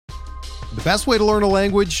The best way to learn a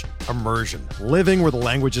language? Immersion. Living where the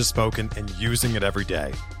language is spoken and using it every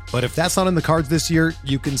day. But if that's not in the cards this year,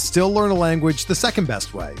 you can still learn a language the second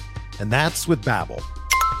best way, and that's with Babbel.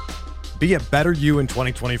 Be a better you in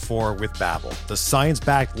 2024 with Babbel, the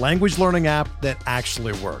science-backed language learning app that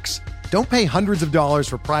actually works. Don't pay hundreds of dollars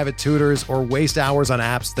for private tutors or waste hours on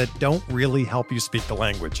apps that don't really help you speak the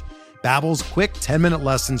language. Babbel's quick 10-minute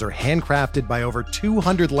lessons are handcrafted by over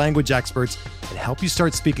 200 language experts and help you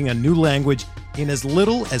start speaking a new language in as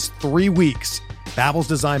little as 3 weeks. Babbel's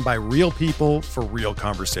designed by real people for real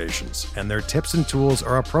conversations, and their tips and tools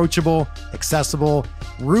are approachable, accessible,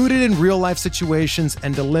 rooted in real-life situations,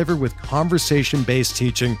 and delivered with conversation-based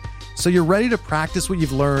teaching, so you're ready to practice what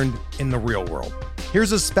you've learned in the real world.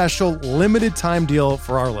 Here's a special limited-time deal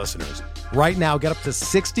for our listeners. Right now, get up to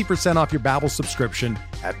 60% off your Babbel subscription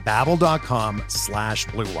at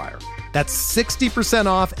babbel.com/Blue Wire. That's 60%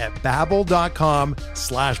 off at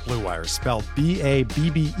babbel.com/Blue Wire, spelled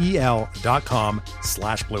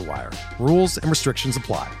BABBEL.com/Blue Wire. Rules and restrictions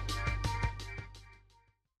apply.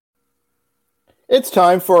 It's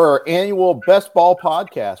time for our annual Best Ball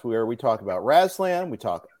podcast, where we talk about RazSlam, we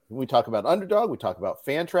talk about Underdog, we talk about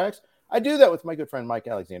Fantrax. I do that with my good friend Mike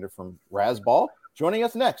Alexander from RazBall, joining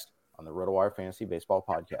us next on the RotoWire Fantasy Baseball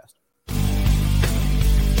Podcast.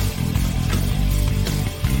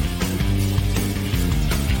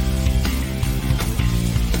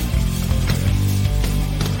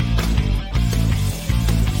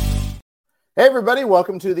 Hey everybody,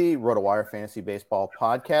 welcome to the RotoWire Fantasy Baseball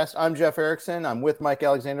Podcast. I'm Jeff Erickson. I'm with Mike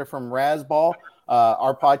Alexander from RazBall.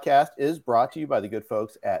 Our podcast is brought to you by the good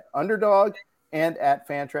folks at Underdog and at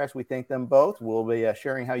Fantrax. We thank them both. We'll be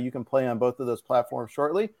sharing how you can play on both of those platforms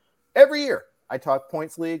shortly. Every year, I talk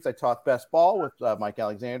points leagues. I talk best ball with Mike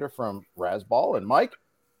Alexander from RazBall. And Mike,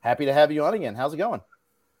 happy to have you on again. How's it going?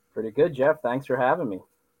 Pretty good, Jeff. Thanks for having me.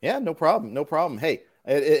 Yeah, no problem. No problem. Hey,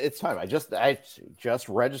 it's time. I just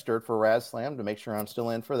registered for RazSlam to make sure I'm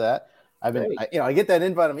still in for that. I get that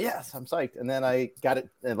invite. I'm psyched. And then I got it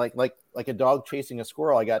like a dog chasing a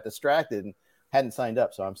squirrel. I got distracted and hadn't signed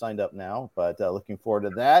up. So I'm signed up now, but looking forward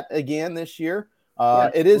to that again this year.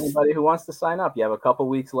 It is anybody who wants to sign up. You have a couple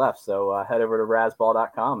weeks left, so head over to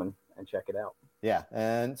razball.com and check it out. Yeah,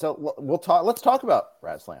 and so let's talk about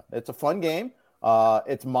RazSlam. It's a fun game.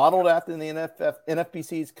 It's modeled after the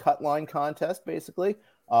NFBC's cut line contest, basically.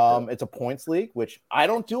 It's a points league, which I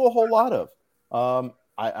don't do a whole lot of. I'm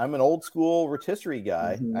an old school rotisserie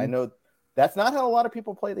guy. Mm-hmm. I know that's not how a lot of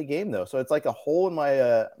people play the game, though. So it's like a hole in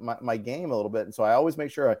my game a little bit, and so I always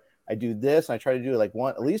make sure I do this, and I try to do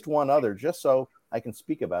at least one other, just so I can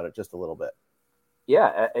speak about it just a little bit.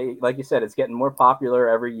 Yeah, like you said, it's getting more popular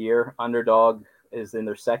every year. Underdog is in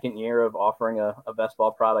their second year of offering a best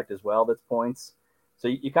ball product as well that's points. So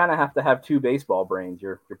you kind of have to have two baseball brains,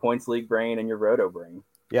 your points league brain and your roto brain.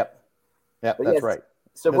 Yep, that's right.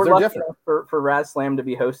 So we're lucky enough for RazSlam to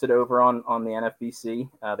be hosted over on the NFBC.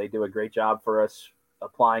 They do a great job for us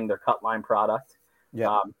applying their cut line product,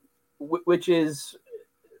 which is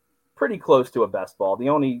pretty close to a best ball. The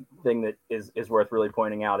only thing that is worth really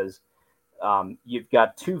pointing out is you've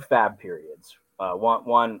got two fab periods,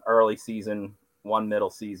 one early season, one middle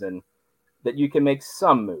season, that you can make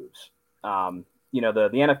some moves. The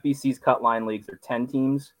NFBC's cut line leagues are 10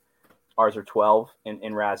 teams. Ours are 12 in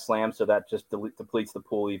RazSlam, so that just depletes the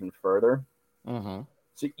pool even further. Mm-hmm.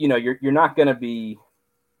 So, you're not going to be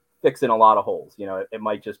fixing a lot of holes. It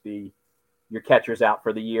might just be your catcher's out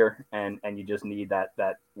for the year and you just need that,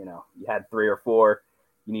 you had 3 or 4,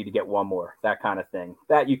 you need to get one more, that kind of thing.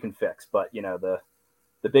 That you can fix. But, the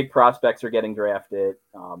big prospects are getting drafted.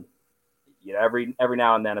 Every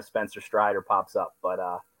now and then a Spencer Strider pops up, but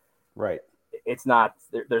right. It's not,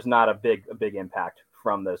 there's not a big impact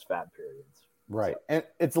from those fab periods. Right. So. And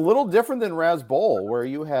it's a little different than RazBall, where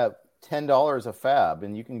you have $10 a fab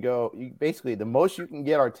and you can basically the most you can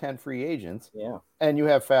get are 10 free agents. Yeah. And you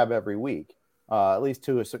have fab every week, at least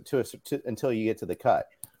to until you get to the cut.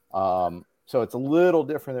 So it's a little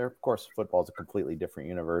different there. Of course, football is a completely different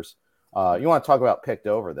universe. You want to talk about picked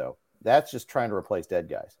over, though. That's just trying to replace dead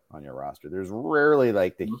guys on your roster. There's rarely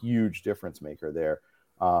like the huge difference maker there.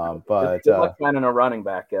 But good luck finding a running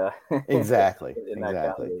back. Exactly.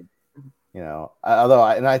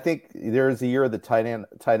 I think there's a year of the tight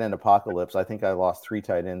end apocalypse. I think I lost 3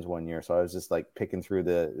 tight ends one year, so I was just like picking through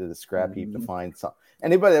the scrap heap to find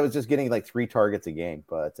anybody that was just getting like 3 targets a game.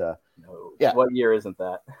 But what year isn't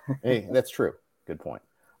that? Hey, that's true. Good point.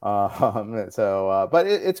 But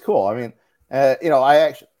it's cool. I mean,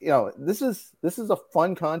 this is a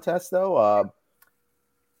fun contest though.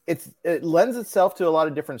 It lends itself to a lot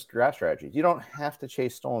of different draft strategies. You don't have to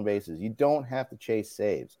chase stolen bases. You don't have to chase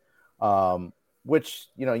saves. which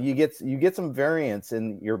you get some variance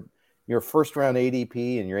in your first round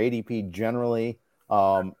ADP and your ADP generally.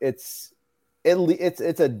 It's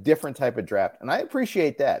a different type of draft, and I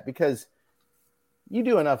appreciate that because you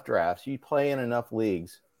do enough drafts, you play in enough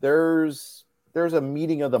leagues. There's a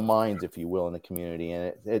meeting of the minds, if you will, in the community,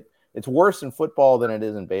 and it's worse in football than it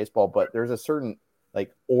is in baseball. But there's a certain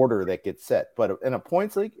order that gets set. But in a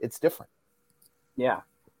points league, it's different. Yeah,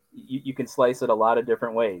 you can slice it a lot of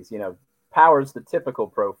different ways. Power's the typical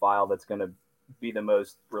profile that's going to be the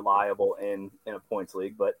most reliable in a points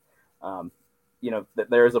league, but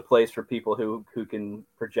there is a place for people who can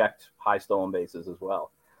project high stolen bases as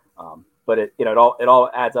well. But it all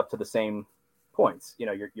adds up to the same points.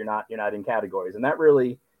 You're not in categories, and that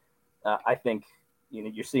really, I think,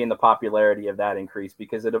 you're seeing the popularity of that increase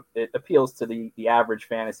because it appeals to the average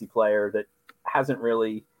fantasy player that hasn't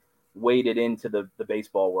really waded into the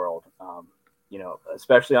baseball world.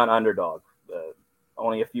 Especially on Underdog,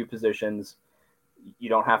 only a few positions. You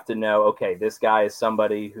don't have to know, okay, this guy is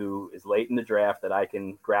somebody who is late in the draft that I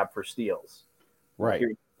can grab for steals. Right.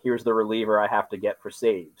 Here's the reliever I have to get for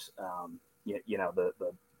saves.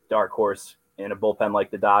 The dark horse in a bullpen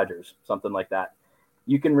like the Dodgers, something like that.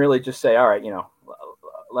 You can really just say, all right,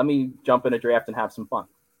 let me jump in a draft and have some fun.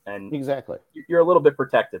 And exactly, you're a little bit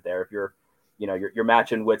protected there. If you're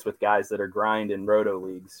matching wits with guys that are grind in roto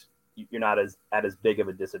leagues, you're not at as big of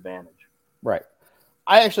a disadvantage. Right.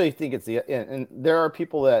 I actually think and there are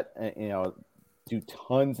people that do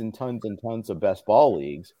tons and tons and tons of best ball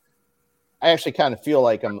leagues. I actually kind of feel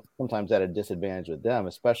like I'm sometimes at a disadvantage with them,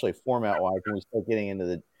 especially format-wise when we start getting into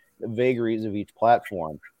the vagaries of each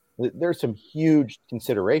platform. There's some huge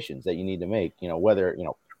considerations that you need to make. Whether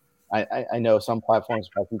I know some platforms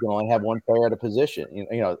you can only have one player at a position.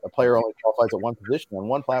 A player only qualifies at one position on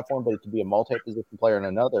one platform, but it could be a multi-position player in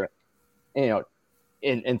another.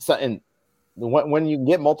 When you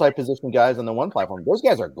get multi-position guys on the one platform, those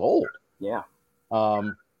guys are gold. Yeah.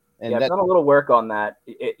 And I've done a little work on that.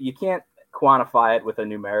 You can't quantify it with a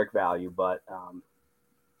numeric value, but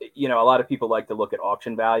a lot of people like to look at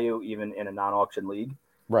auction value, even in a non-auction league.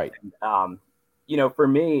 Right. And, for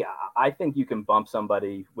me, I think you can bump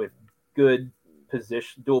somebody with good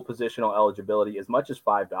dual positional eligibility as much as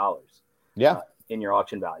 $5. Yeah. In your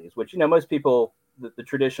auction values, which most people, the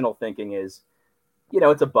traditional thinking is,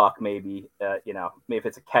 it's $1 maybe. Maybe if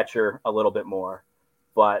it's a catcher, a little bit more,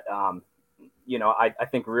 but I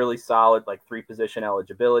think really solid 3-position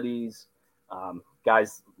eligibilities.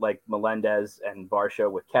 Guys like Melendez and Varsho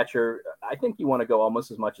with catcher, I think you want to go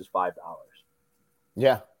almost as much as $5.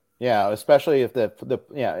 Yeah, especially if if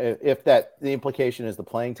the implication is the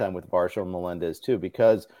playing time with Varsho and Melendez too,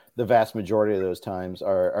 because the vast majority of those times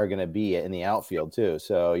are going to be in the outfield too.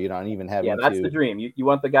 So you don't even have. Yeah, that's the dream. You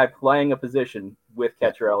want the guy playing a position with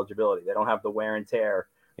catcher eligibility. They don't have the wear and tear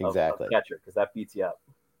of catcher because that beats you up.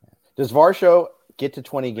 Does Varsho get to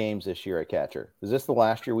 20 games this year at catcher? Is this the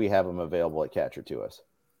last year we have him available at catcher to us?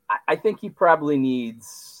 I think he probably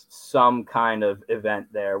needs some kind of event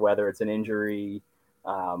there, whether it's an injury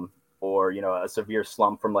or, a severe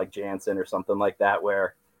slump from like Jansen or something like that,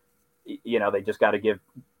 where, they just got to give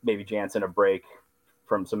maybe Jansen a break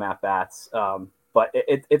from some at-bats. But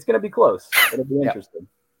it's going to be close. It'll be interesting.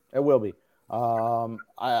 It will be. I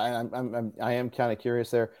am kind of curious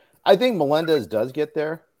there. I think Melendez does get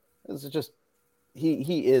there. It's just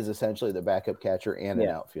he is essentially the backup catcher and an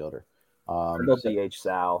outfielder. He'll DH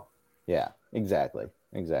Sal. Yeah, exactly.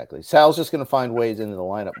 Sal's just going to find ways into the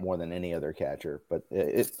lineup more than any other catcher, but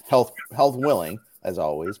it's health willing as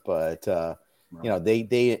always. But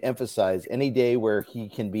they emphasize any day where he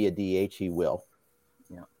can be a DH, he will.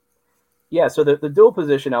 Yeah. So the dual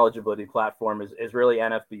position eligibility platform is really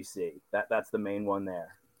NFBC. That's the main one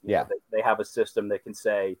there. They have a system that can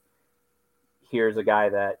say, here's a guy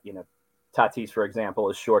that Tatis, for example,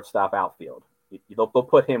 is shortstop outfield. They'll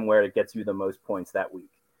put him where it gets you the most points that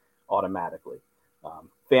week automatically.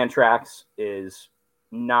 Fantrax is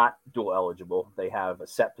not dual eligible. They have a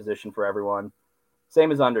set position for everyone.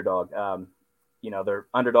 Same as Underdog. Their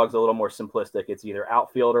Underdog's a little more simplistic. It's either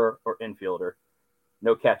outfielder or infielder.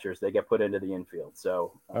 No catchers. They get put into the infield.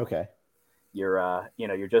 So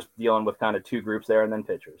you're just dealing with kind of two groups there and then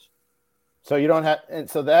pitchers. So you don't have, and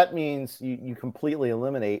so that means you completely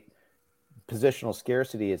eliminate positional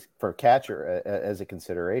scarcity for catcher as a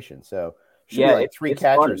consideration. So should be like 3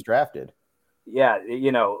 catchers funny. Drafted. Yeah,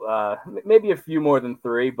 maybe a few more than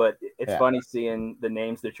 3, but it's funny seeing the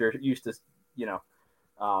names that you're used to,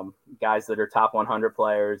 guys that are top 100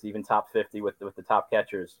 players, even top 50 with the top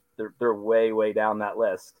catchers. They're way down that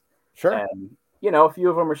list. Sure. And a few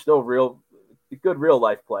of them are still good real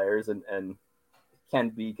life players, and can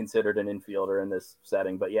be considered an infielder in this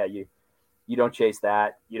setting. But yeah, you don't chase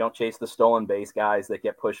that. You don't chase the stolen base guys that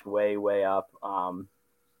get pushed way, way up.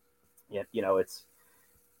 It's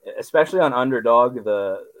especially on underdog,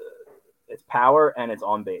 it's power and it's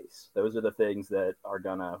on base. Those are the things that are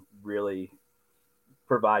gonna really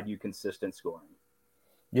provide you consistent scoring.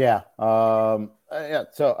 Yeah. So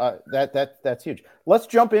that's huge. Let's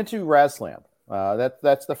jump into RazSlam.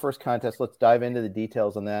 That's the first contest. Let's dive into the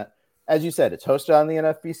details on that. As you said, it's hosted on the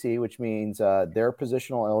NFBC, which means their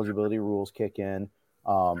positional eligibility rules kick in.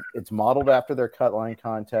 It's modeled after their cut line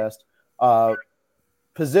contest.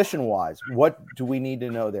 Position-wise, what do we need to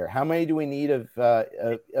know there? How many do we need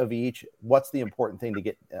of each? What's the important thing to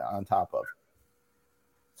get on top of?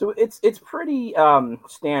 So it's pretty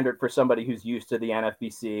standard for somebody who's used to the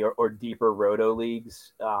NFBC or deeper roto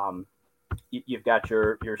leagues. You've got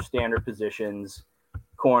your standard positions: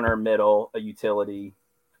 corner, middle, a utility,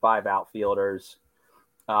 5 outfielders,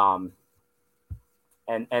 and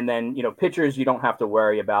then pitchers you don't have to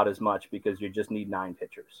worry about as much because you just need 9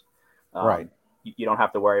 pitchers. Right. You don't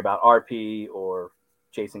have to worry about RP or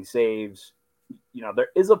chasing saves. There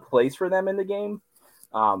is a place for them in the game.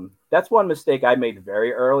 That's one mistake I made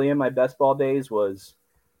very early in my best ball days was,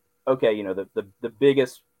 okay, the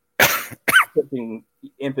biggest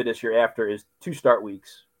impetus you're after is 2 start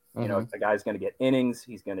weeks. Mm-hmm. A guy's going to get innings,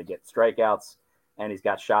 he's going to get strikeouts, and he's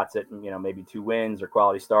got shots at, maybe 2 wins or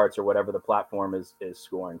quality starts or whatever the platform is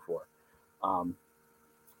scoring for.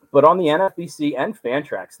 But on the NFBC and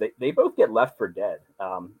Fantrax, they both get left for dead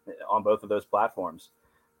on both of those platforms.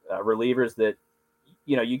 Relievers that,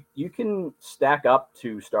 you can stack up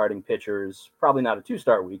to starting pitchers, probably not a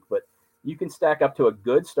 2-start week, but you can stack up to a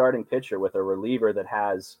good starting pitcher with a reliever that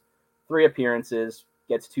has 3 appearances,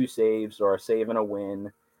 gets 2 saves or a save and a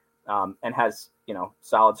win, and has,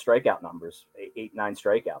 solid strikeout numbers, 8, 9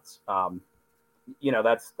 strikeouts.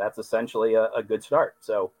 That's essentially a good start.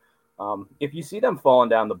 So, if you see them falling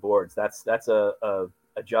down the boards, that's a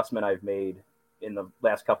adjustment I've made in the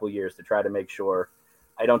last couple of years to try to make sure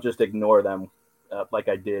I don't just ignore them like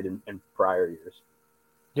I did in prior years.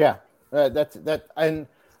 Yeah, and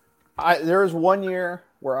there was one year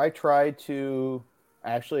where I tried to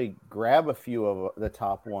actually grab a few of the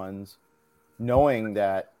top ones, knowing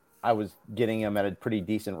that I was getting them at a pretty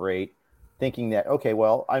decent rate, thinking that, okay,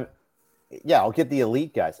 well, I'll get the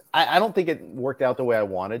elite guys. I don't think it worked out the way I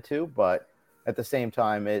wanted to, but at the same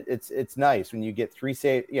time, it's nice when you get 3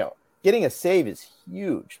 save. Getting a save is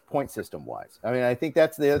huge point system wise. I mean, I think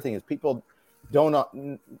that's the other thing is people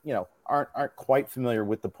aren't quite familiar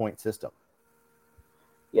with the point system.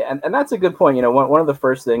 Yeah, and that's a good point. One of the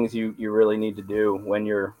first things you really need to do when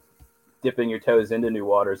you're dipping your toes into new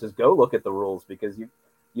waters is go look at the rules, because you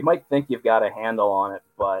might think you've got a handle on it,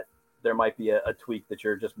 but there might be a tweak that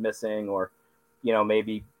you're just missing, or,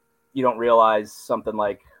 maybe you don't realize something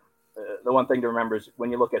like the one thing to remember is when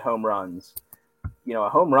you look at home runs, a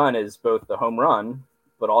home run is both the home run,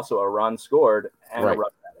 but also a run scored and right. a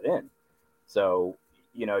run batted in. So,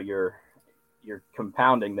 you're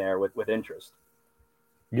compounding there with interest.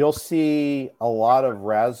 You'll see a lot of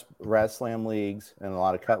RazSlam leagues and a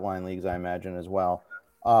lot of cut line leagues, I imagine, as well,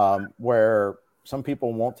 where some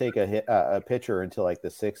people won't take a pitcher until like the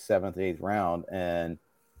 6th, 7th, 8th round, and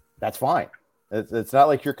that's fine. It's not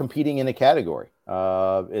like you're competing in a category.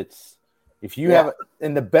 It's if you have,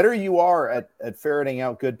 and the better you are at ferreting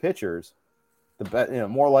out good pitchers, the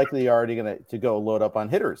more likely you're already going to go load up on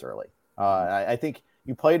hitters early. I think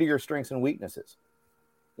you play to your strengths and weaknesses.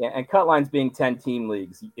 Yeah, and cut lines being 10-team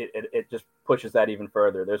leagues, it just pushes that even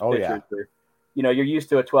further. There's pitchers where, you're used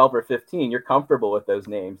to a 12 or 15. You're comfortable with those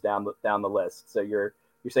names down the list. So you're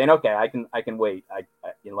saying, okay, I can wait.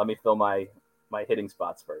 Let me fill my hitting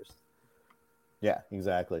spots first. Yeah,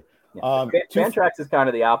 exactly. Yeah. Fantrax is kind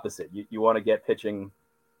of the opposite. You want to get pitching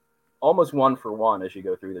almost 1-for-1 as you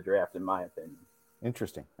go through the draft, in my opinion.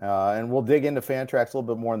 Interesting. And we'll dig into Fantrax a little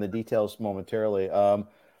bit more in the details momentarily. The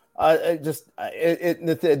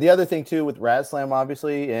other thing too with RazSlam,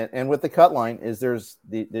 obviously, and with the cut line is there's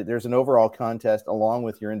an overall contest along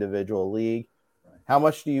with your individual league. How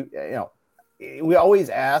much do we always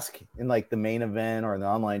ask in like the main event or the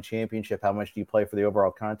online championship, how much do you play for the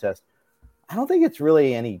overall contest? I don't think it's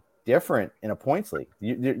really any different in a points league.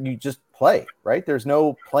 You just play, right? There's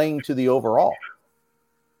no playing to the overall.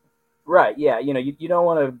 Right. Yeah. You don't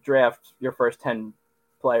want to draft your first 10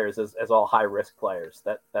 players as all high risk players.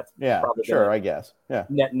 That's probably sure. I guess. Yeah.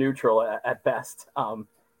 Net neutral at best.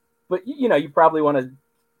 But you probably want to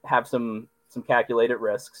have some calculated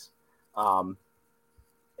risks. The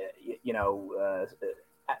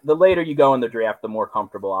later you go in the draft, the more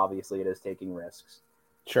comfortable, obviously, it is taking risks.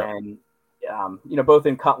 Sure. And both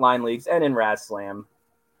in cut line leagues and in RazzSlam,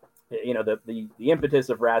 the impetus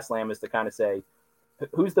of RazzSlam is to kind of say,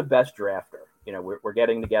 who's the best drafter? We're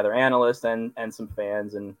getting together analysts and some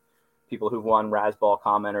fans and people who've won Razzball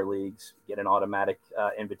commenter leagues, get an automatic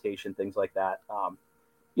invitation, things like that.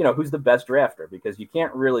 Who's the best drafter? Because you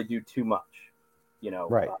can't really do too much.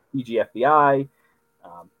 Right. PGFBI,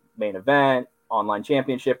 main event, online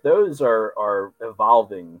championship, those are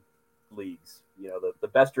evolving leagues. The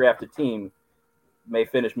best drafted team may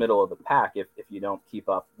finish middle of the pack if you don't keep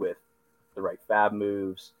up with the right fab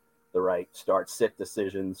moves, the right start-sit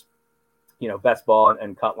decisions, best ball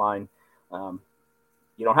and cut line.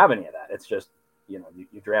 You don't have any of that. It's just, you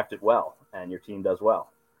drafted well and your team does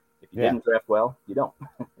well. If you didn't draft well, you don't.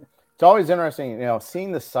 It's always interesting,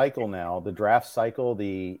 seeing the cycle now, the draft cycle,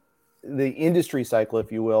 the industry cycle,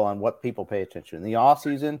 if you will, on what people pay attention. In the off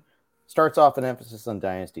season starts off an emphasis on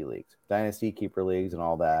dynasty leagues, dynasty keeper leagues and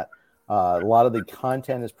all that. A lot of the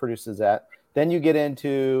content is produced as that. Then you get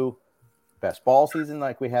into best ball season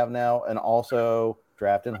like we have now, and also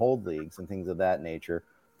draft and hold leagues and things of that nature.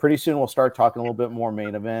 Pretty soon we'll start talking a little bit more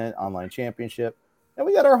main event, online championship. And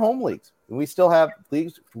we got our home leagues. And we still have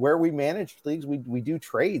leagues where we manage leagues. We do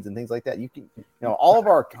trades and things like that. You can, all of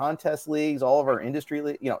our contest leagues, all of our industry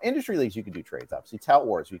leagues, industry leagues, you can do trades. Obviously, Tout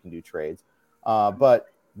Wars, you can do trades. But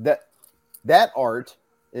that art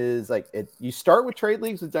is like you start with trade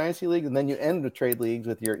leagues with dynasty leagues, and then you end with trade leagues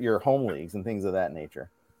with your home leagues and things of that nature.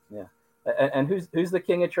 Yeah. And who's the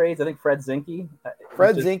king of trades? I think Fred Zinke.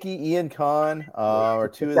 Zinke, Ian Kahn, or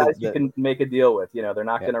two of the guys you can make a deal with. They're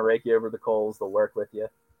not going to rake you over the coals. They'll work with you.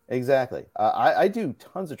 Exactly. I do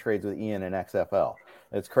tons of trades with Ian in XFL.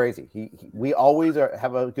 It's crazy. We always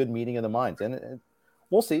have a good meeting of the minds, and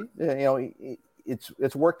we'll see.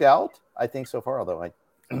 It's worked out, I think, so far. Although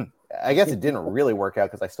I guess it didn't really work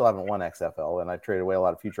out because I still haven't won XFL, and I've traded away a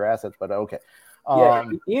lot of future assets. But okay.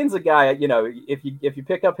 Ian's a guy. If you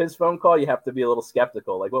pick up his phone call, you have to be a little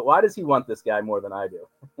skeptical. Like, why does he want this guy more than I do?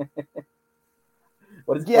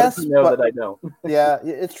 What does he know that I don't? Yeah,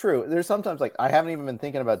 it's true. There's sometimes I haven't even been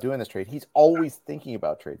thinking about doing this trade. He's always thinking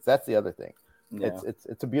about trades. That's the other thing. Yeah.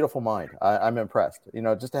 It's a beautiful mind. I'm impressed.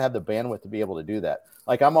 Just to have the bandwidth to be able to do that.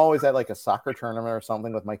 I'm always at a soccer tournament or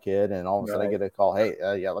something with my kid, and all of a sudden I get a call. Hey,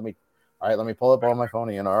 let me pull up on my phone.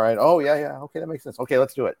 All right. Oh yeah. Okay, that makes sense. Okay,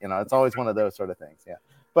 let's do it. It's always one of those sort of things. Yeah,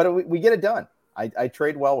 but we get it done. I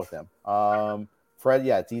trade well with him. Fred,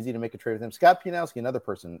 it's easy to make a trade with him. Scott Pianowski, another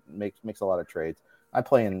person, makes a lot of trades. I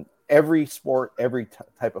play in every sport, every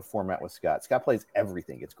type of format with Scott. Scott plays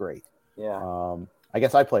everything. It's great. Yeah. I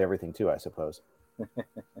guess I play everything too, I suppose.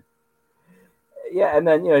 Yeah, and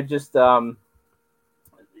then just the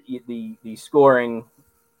scoring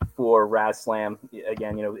for RazzSlam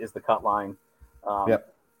again, is the cut line.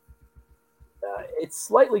 Yep. It's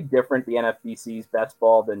slightly different, the NFBC's best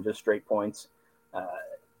ball, than just straight points.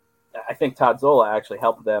 I think Todd Zola actually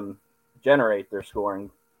helped them generate their scoring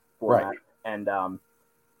format. Right. And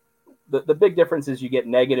the big difference is you get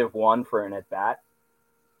 -1 for an at bat,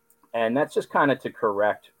 and that's just kind of to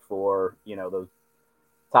correct for those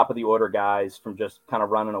top of the order guys from just kind of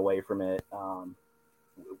running away from it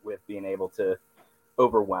with being able to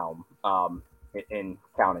overwhelm in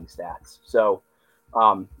counting stats. So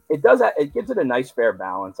it gives it a nice fair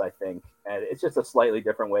balance, I think, and it's just a slightly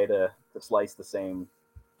different way to slice the same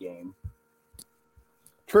game.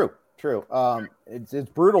 True. It's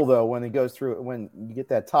brutal though when you get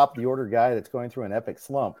that top of the order guy that's going through an epic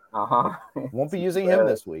slump. Won't be using him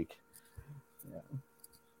this week. Yeah.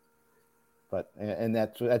 But and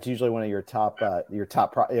that's usually one of your top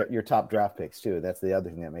draft picks too. That's the other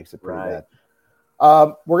thing that makes it pretty bad.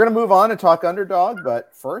 We're gonna move on and talk Underdog,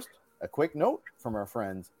 but first, a quick note from our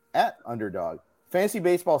friends at Underdog. Fantasy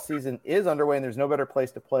baseball season is underway, and there's no better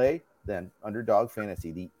place to play than Underdog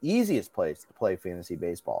Fantasy, the easiest place to play fantasy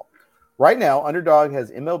baseball. Right now, Underdog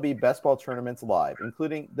has MLB best ball tournaments live,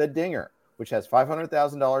 including the Dinger, which has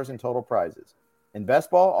 $500,000 in total prizes. In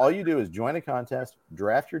best ball, all you do is join a contest,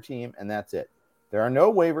 draft your team, and that's it. There are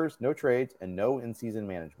no waivers, no trades, and no in-season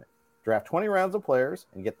management. Draft 20 rounds of players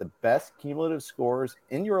and get the best cumulative scores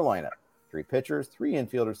in your lineup. 3 pitchers, 3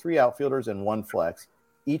 infielders, 3 outfielders, and 1 flex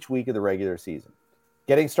each week of the regular season.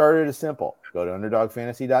 Getting started is simple. Go to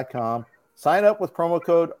UnderdogFantasy.com, sign up with promo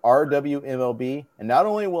code RWMLB, and not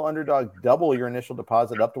only will Underdog double your initial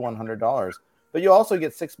deposit up to $100, but you'll also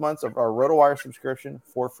get 6 months of our RotoWire subscription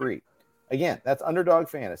for free. Again, that's Underdog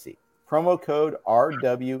Fantasy. Promo code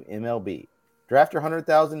RWMLB. Draft your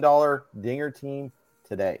 $100,000 Dinger team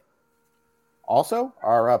today. Also,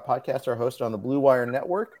 our podcasts are hosted on the Blue Wire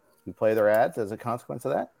Network. We play their ads as a consequence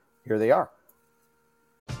of that. Here they are.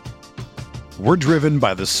 We're driven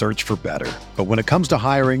by the search for better. But when it comes to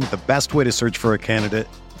hiring, the best way to search for a candidate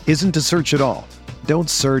isn't to search at all.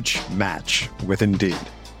 Don't search, match with Indeed.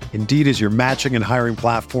 Indeed is your matching and hiring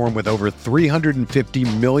platform with over 350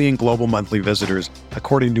 million global monthly visitors,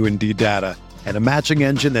 according to Indeed data, and a matching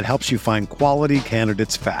engine that helps you find quality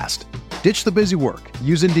candidates fast. Ditch the busy work.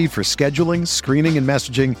 Use Indeed for scheduling, screening, and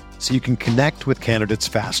messaging so you can connect with candidates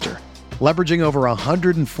faster. Leveraging over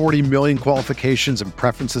 140 million qualifications and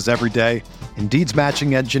preferences every day, Indeed's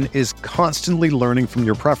matching engine is constantly learning from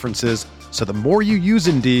your preferences, so the more you use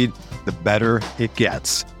Indeed, the better it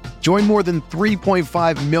gets. Join more than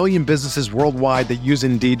 3.5 million businesses worldwide that use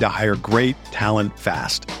Indeed to hire great talent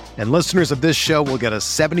fast. And listeners of this show will get a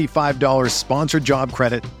 $75 sponsored job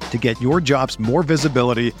credit to get your jobs more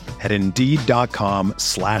visibility at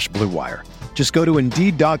Indeed.com/Blue Wire. Just go to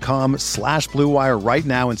Indeed.com/Blue Wire right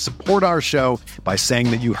now and support our show by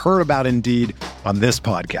saying that you heard about Indeed on this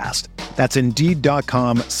podcast. That's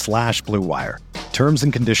Indeed.com/Blue Wire. Terms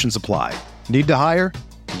and conditions apply. Need to hire?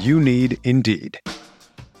 You need Indeed.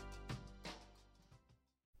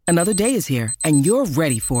 Another day is here, and you're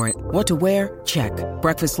ready for it. What to wear? Check.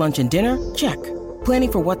 Breakfast, lunch, and dinner? Check.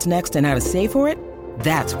 Planning for what's next and how to save for it?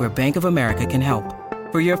 That's where Bank of America can help.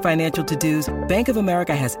 For your financial to-dos, Bank of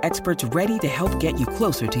America has experts ready to help get you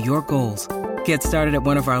closer to your goals. Get started at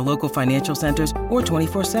one of our local financial centers or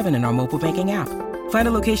 24/7 in our mobile banking app. Find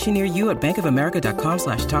a location near you at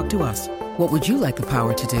bankofamerica.com/talktous. What would you like the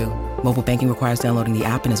power to do? Mobile banking requires downloading the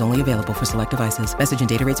app and is only available for select devices. Message and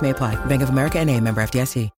data rates may apply. Bank of America N.A., member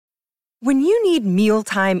FDIC. When you need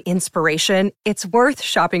mealtime inspiration, it's worth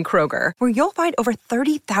shopping Kroger, where you'll find over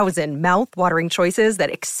 30,000 mouth-watering choices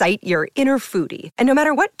that excite your inner foodie. And no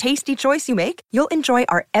matter what tasty choice you make, you'll enjoy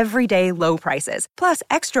our everyday low prices, plus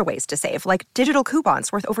extra ways to save, like digital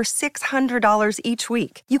coupons worth over $600 each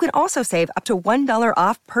week. You can also save up to $1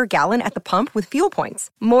 off per gallon at the pump with fuel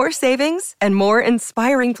points. More savings and more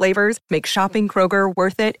inspiring flavors make shopping Kroger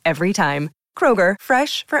worth it every time. Kroger,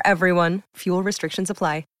 fresh for everyone. Fuel restrictions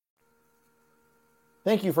apply.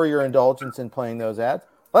 Thank you for your indulgence in playing those ads.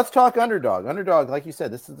 Let's talk Underdog. Underdog, like you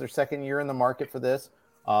said, this is their second year in the market for this.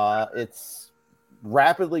 It's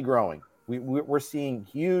rapidly growing. We're seeing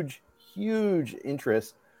huge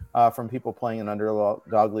interest from people playing in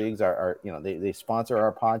Underdog leagues. They sponsor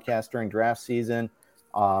our podcast during draft season.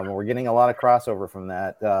 We're getting a lot of crossover from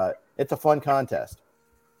that. It's a fun contest.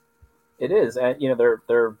 It is, and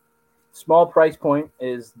their small price point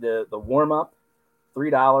is the warm up,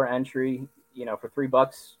 $3 entry. For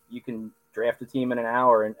 $3, you can draft a team in an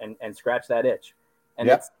hour and scratch that itch. And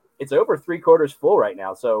yep. It's over 3/4 full right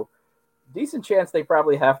now. So decent chance they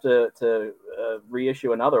probably have to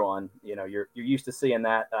reissue another one. You're used to seeing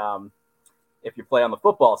that if you play on the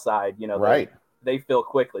football side, right. They fill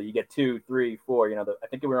quickly. You get 2, 3, 4, I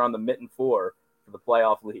think we were on the mitten 4 for the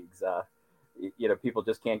playoff leagues. People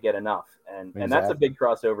just can't get enough. And that's a big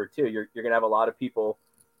crossover too. You're going to have a lot of people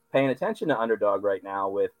paying attention to Underdog right now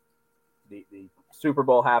with the Super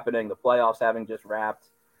Bowl happening, the playoffs having just wrapped.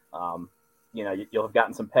 You'll have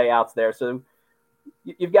gotten some payouts there. So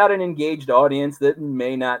you've got an engaged audience that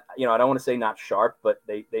may not, I don't want to say not sharp, but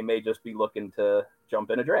they may just be looking to jump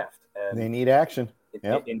in a draft. And they need action.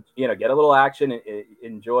 Yep. Get a little action,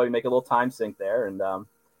 enjoy, make a little time sink there. And,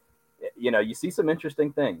 you see some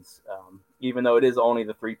interesting things, even though it is only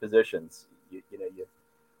the 3 positions.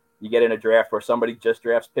 You get in a draft where somebody just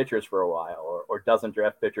drafts pitchers for a while or doesn't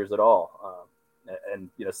draft pitchers at all.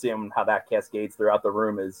 And seeing how that cascades throughout the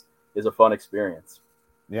room is a fun experience.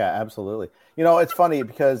 Yeah, absolutely. It's funny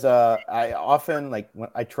because I often, when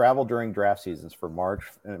I travel during draft seasons for March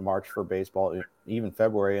for baseball, even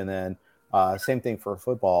February, and then same thing for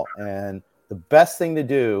football. And the best way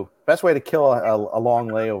to kill a long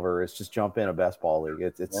layover is just jump in a best ball league.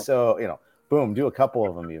 It's yep. So, boom, do a couple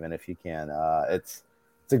of them even if you can. It's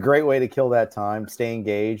a great way to kill that time, stay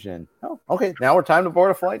engaged, and okay, now we're time to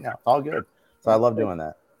board a flight now. All good. So I love doing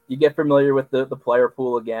that. You get familiar with the player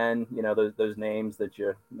pool again, those names that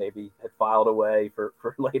you maybe had filed away for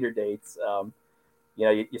later dates.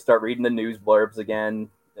 You start reading the news blurbs again,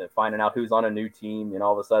 finding out who's on a new team, and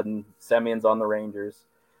all of a sudden Semion's on the Rangers,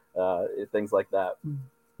 things like that.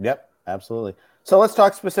 Yep, absolutely. So let's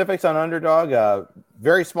talk specifics on Underdog.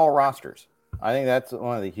 Very small rosters. I think that's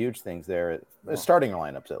one of the huge things there. Starting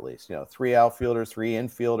lineups, at least, 3 outfielders, 3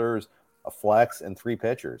 infielders, a flex, and 3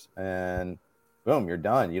 pitchers, and boom, you're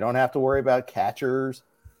done. You don't have to worry about catchers.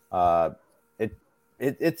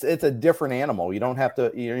 It's a different animal. You don't have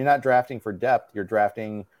to. You're not drafting for depth. You're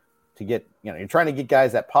drafting to get. You're trying to get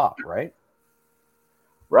guys that pop, right?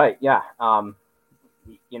 Right. Yeah.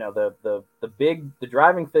 the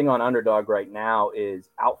driving thing on Underdog right now is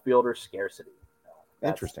outfielder scarcity.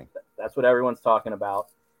 Interesting. That's what everyone's talking about.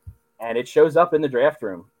 And it shows up in the draft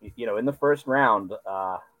room. In the first round,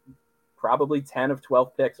 probably 10 of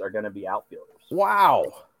 12 picks are going to be outfielders. Wow.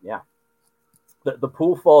 Yeah. The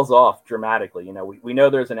pool falls off dramatically. We know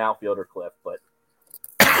there's an outfielder cliff, but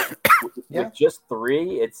with just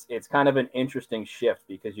 3, it's kind of an interesting shift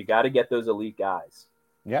because you got to get those elite guys.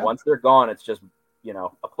 Yeah. Once they're gone, it's just,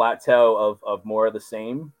 a plateau of more of the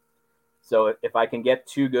same. So if I can get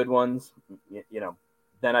 2 good ones,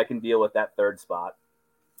 then I can deal with that third spot.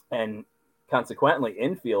 And consequently,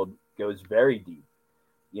 infield goes very deep.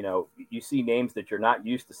 You see names that you're not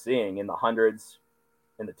used to seeing in the hundreds,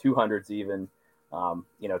 in the 200s even.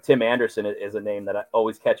 Tim Anderson is a name that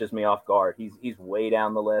always catches me off guard. He's way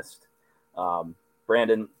down the list.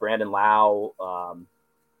 Brandon Lau,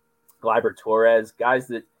 Gleyber Torres, guys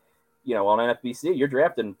that, on NFBC, you're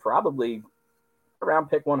drafting probably around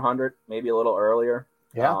pick 100, maybe a little earlier.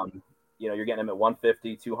 Yeah. You're getting them at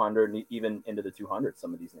 150, 200, and even into the 200s,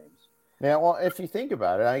 some of these names. Yeah, well, if you think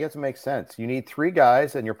about it, I guess it makes sense. You need 3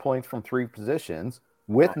 guys, and you're pulling from 3 positions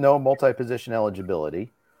with no multi-position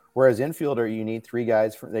eligibility. Whereas infielder, you need 3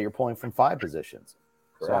 guys that you're pulling from 5 positions.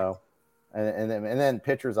 Correct. So, and then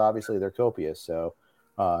pitchers, obviously, they're copious. So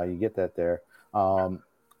you get that there.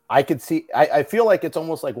 I could see. I feel like it's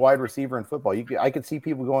almost like wide receiver in football. I could see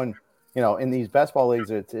people going. In these best ball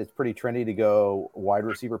leagues, it's pretty trendy to go wide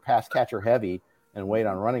receiver, pass catcher heavy, and wait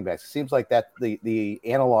on running backs. It seems like that the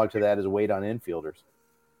analog to that is wait on infielders.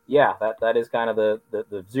 Yeah, that is kind of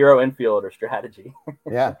the zero infielder strategy.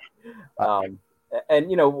 Yeah. And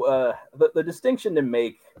the distinction to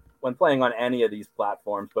make when playing on any of these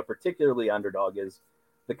platforms, but particularly Underdog, is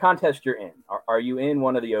the contest you're in. Are you in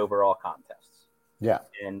one of the overall contests? Yeah.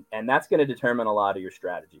 And that's going to determine a lot of your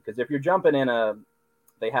strategy. Because if you're jumping in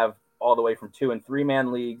they have all the way from 2 and 3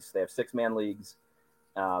 man leagues. They have 6-man leagues,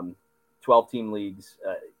 12-team leagues,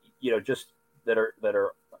 just that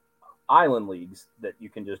are island leagues that you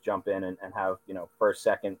can just jump in and have, first,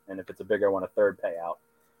 second, and if it's a bigger one, a third payout,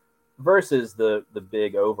 versus the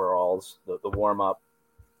big overalls, the warm up,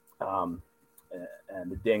 and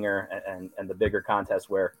the dinger and the bigger contests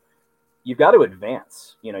where you've got to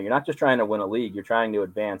advance. You're not just trying to win a league, you're trying to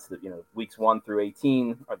advance weeks 1 through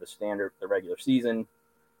 18 are the regular season.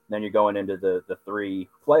 Then you're going into the 3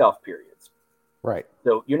 playoff periods. Right.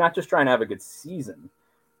 So you're not just trying to have a good season.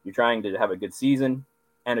 You're trying to have a good season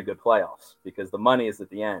and a good playoffs because the money is at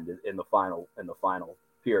the end in the final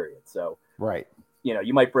period. So, right.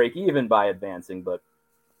 You might break even by advancing, but,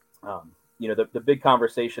 the big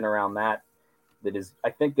conversation around that is, I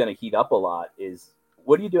think, going to heat up a lot is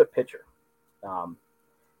what do you do at pitcher?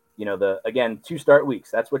 Again, 2 start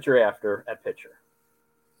weeks, that's what you're after at pitcher.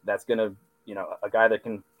 That's going to, a guy that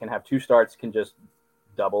can have 2 starts can just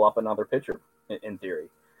double up another pitcher in theory.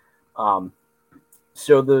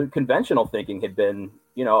 So the conventional thinking had been,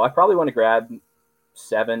 I probably want to grab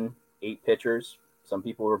 7, 8 pitchers. Some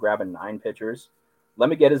people were grabbing 9 pitchers. Let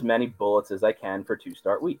me get as many bullets as I can for 2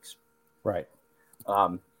 start weeks. Right.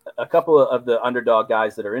 A couple of the Underdog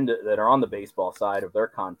guys that are on the baseball side of their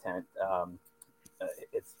content,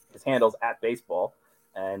 his handles at baseball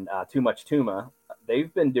and Too Much Tuma.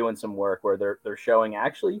 They've been doing some work where they're showing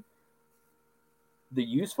actually the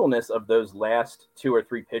usefulness of those last 2 or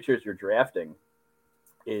 3 pitchers you're drafting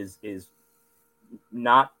is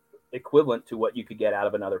not equivalent to what you could get out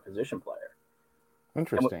of another position player.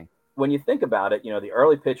 Interesting. When you think about it, the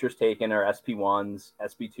early pitchers taken are SP1s,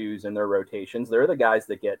 SP2s in their rotations. They're the guys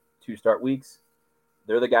that get 2 start weeks.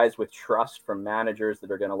 They're the guys with trust from managers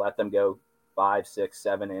that are going to let them go 5, 6,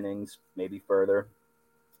 7 innings, maybe further.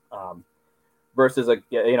 Versus a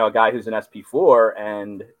guy who's an SP4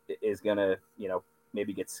 and is going to,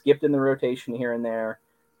 maybe get skipped in the rotation here and there,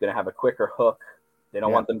 going to have a quicker hook. They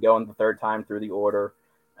don't want them going the 3rd time through the order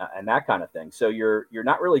and that kind of thing. So you're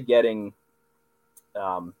not really getting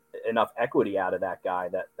enough equity out of that guy,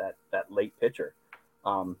 that late pitcher.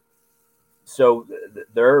 So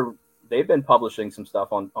they've been publishing some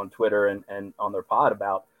stuff on Twitter and on their pod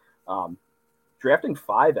about drafting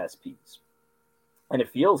 5 SPs. And it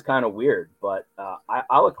feels kind of weird, but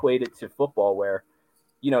I'll equate it to football where,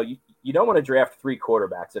 you don't want to draft 3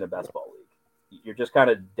 quarterbacks in a best ball league. You're just kind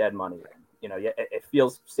of dead money. It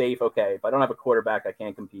feels safe. Okay, if I don't have a quarterback, I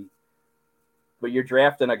can't compete. But you're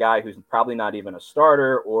drafting a guy who's probably not even a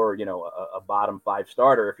starter or, a bottom 5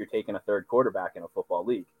 starter if you're taking a 3rd quarterback in a football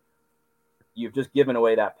league. You've just given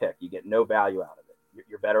away that pick. You get no value out of it.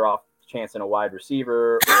 You're better off chancing a wide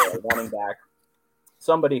receiver or a running back,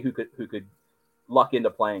 somebody who could luck into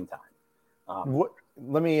playing time.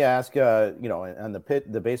 let me ask, on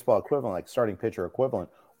the baseball equivalent, like starting pitcher equivalent,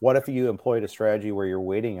 what if you employed a strategy where you're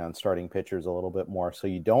waiting on starting pitchers a little bit more so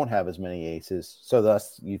you don't have as many aces, so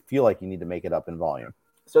thus you feel like you need to make it up in volume?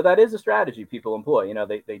 So that is a strategy people employ. You know,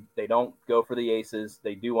 they don't go for the aces.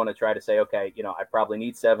 They do want to try to say, okay, I probably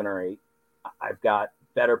need 7 or 8. I've got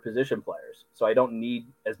better position players, so I don't need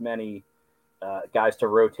as many guys to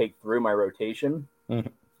rotate through my rotation. Mm-hmm.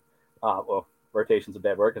 Well, rotation's a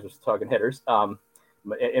bad word because we're talking hitters.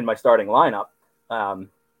 In my starting lineup,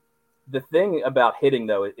 the thing about hitting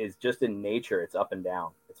though is just in nature, it's up and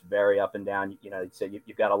down. It's very up and down. So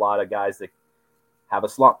you've got a lot of guys that have a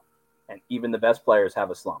slump. And even the best players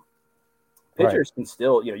have a slump. Pitchers can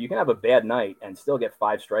still, you can have a bad night and still get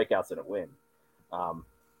 5 strikeouts in a win.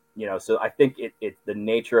 So I think the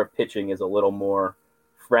nature of pitching is a little more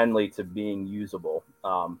friendly to being usable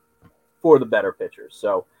for the better pitchers.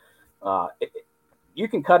 So you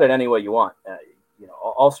can cut it any way you want.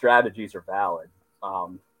 All strategies are valid.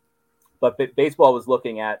 But baseball was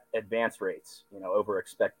looking at advance rates, over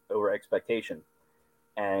expectation,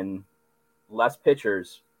 and less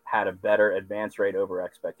pitchers had a better advance rate over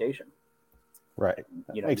expectation. Right.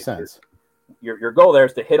 Makes sense. Your goal there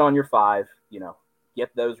is to hit on your 5,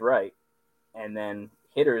 get those right. And then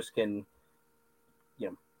hitters can,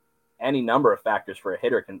 any number of factors for a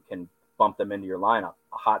hitter can bump them into your lineup.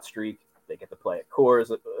 A hot streak, they get to play at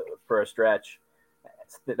Coors for a stretch.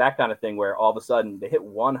 It's that kind of thing where all of a sudden they hit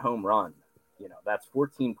 1 home run. That's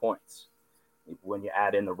 14 points when you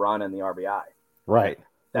add in the run and the RBI. Right.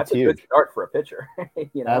 That's a huge. Good start for a pitcher.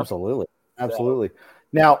 Absolutely. So.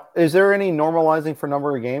 Now, is there any normalizing for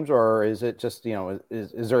number of games, or is it just,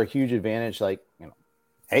 is there a huge advantage? Like,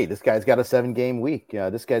 hey, this guy's got a 7-game week.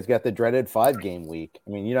 This guy's got the dreaded 5-game week. I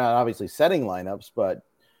mean, you're not obviously setting lineups, but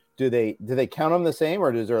do they count them the same,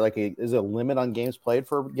 or is there is a limit on games played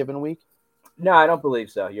for a given week? No, I don't believe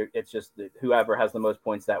so. It's just whoever has the most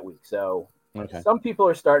points that week. So some people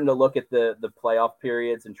are starting to look at the playoff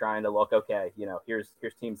periods and trying to look, okay, here's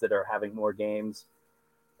teams that are having more games.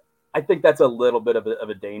 I think that's a little bit of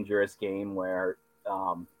a dangerous game where,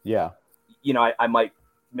 I might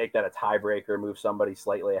make that a tiebreaker, move somebody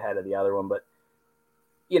slightly ahead of the other one. But,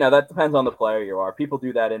 that depends on the player you are. People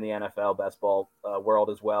do that in the NFL best ball world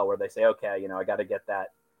as well, where they say, okay, I got to get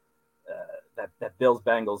that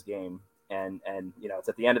Bills-Bengals game. And it's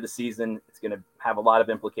at the end of the season. It's going to have a lot of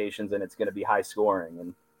implications, and it's going to be high scoring.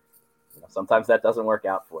 And sometimes that doesn't work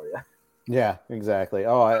out for you. Yeah, exactly.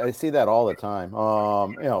 Oh, I see that all the time.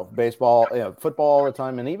 Baseball, football all the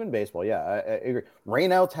time, and even baseball. Yeah, I agree.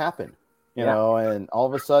 Rainouts happen, and all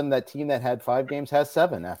of a sudden that team that had 5 games has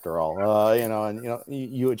 7 after all.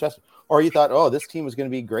 You adjust, or you thought, oh, this team was going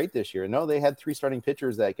to be great this year. No, they had 3 starting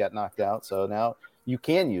pitchers that got knocked out, so now you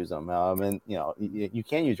can use them, and you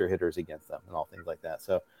can use your hitters against them and all things like that.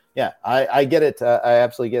 So yeah, I get it. I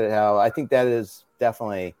absolutely get it. How I think that is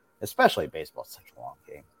definitely, especially baseball, such a long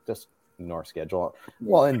game. Just ignore schedule.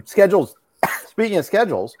 Well, and schedules. Speaking of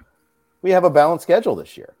schedules, we have a balanced schedule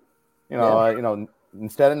this year.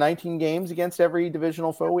 Instead of 19 games against every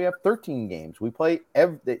divisional foe, we have 13 games. We play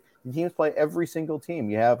the teams play every single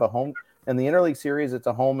team. You have a home in the interleague series. It's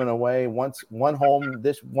a home and away. One home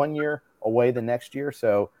this one year, away the next year.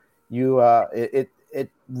 So it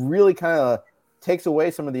really kind of takes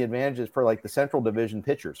away some of the advantages for like the Central Division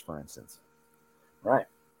pitchers, for instance. Right.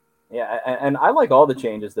 Yeah, and I like all the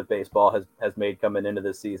changes that baseball has made coming into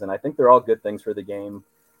this season. I think they're all good things for the game.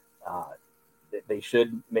 They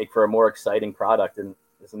should make for a more exciting product, and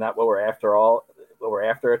isn't that what we're after? What we're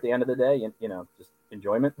after at the end of the day, just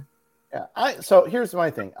enjoyment. Yeah. So here's my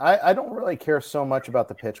thing. I don't really care so much about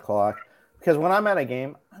the pitch clock because when I'm at a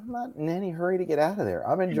game, I'm not in any hurry to get out of there.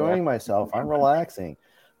 I'm enjoying myself. I'm relaxing.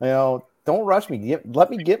 Don't rush me. Let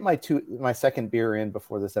me get my second beer in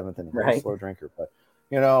before the 7th inning. I'm a slow drinker, but.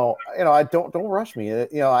 I don't rush me.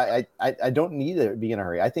 I don't need to be in a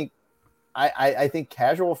hurry. I think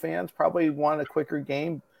casual fans probably want a quicker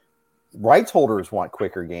game. Rights holders want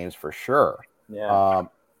quicker games for sure. Yeah.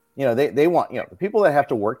 They want, the people that have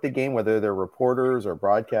to work the game, whether they're reporters or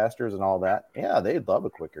broadcasters and all that. Yeah, they'd love a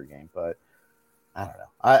quicker game, but I don't know.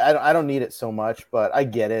 I don't need it so much, but I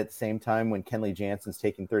get it. At the same time, when Kenley Jansen's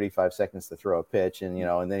taking 35 seconds to throw a pitch and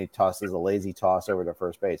then he tosses a lazy toss over to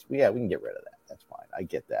first base. We can get rid of that. That's fine. I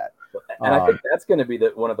get that. And I think that's going to be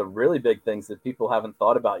one of the really big things that people haven't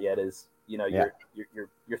thought about yet is, your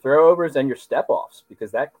throwovers and your step offs,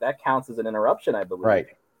 because that counts as an interruption, I believe. Right.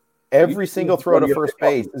 Every single throw to first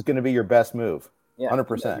base is going to be your best move. Yeah.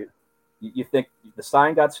 100%. You think the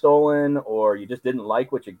sign got stolen or you just didn't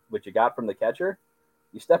like what you got from the catcher,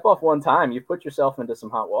 you step off one time, you put yourself into some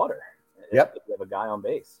hot water. Yep. If you have a guy on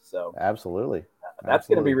base. So absolutely. That's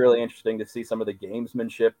going to be really interesting to see some of the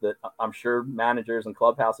gamesmanship that I'm sure managers and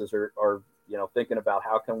clubhouses are thinking about.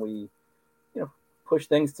 How can we, push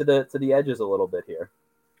things to the edges a little bit here?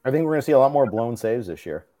 I think we're going to see a lot more blown saves this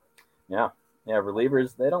year. Yeah.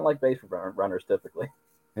 Relievers, they don't like base runners typically.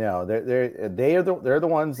 Yeah, they're the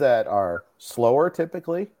ones that are slower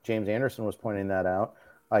typically. James Anderson was pointing that out.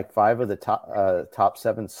 Like 5 of the top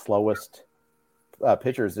 7 slowest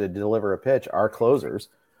pitchers to deliver a pitch are closers.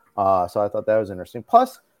 So I thought that was interesting.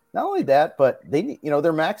 Plus, not only that, but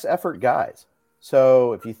they're max effort guys.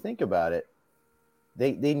 So if you think about it,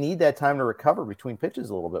 they need that time to recover between pitches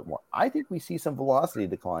a little bit more. I think we see some velocity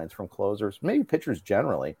declines from closers, maybe pitchers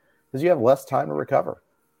generally, because you have less time to recover.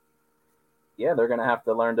 Yeah, they're going to have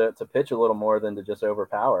to learn to pitch a little more than to just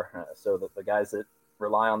overpower, so that the guys that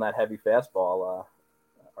rely on that heavy fastball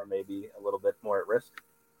are maybe a little bit more at risk.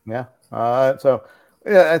 Yeah. I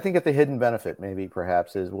think at the hidden benefit, maybe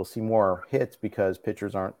perhaps, is we'll see more hits because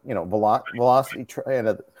pitchers aren't, velocity.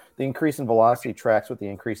 The increase in velocity tracks with the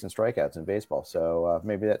increase in strikeouts in baseball. So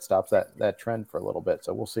maybe that stops that trend for a little bit.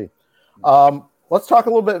 So we'll see. Let's talk a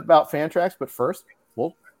little bit about Fantrax, but first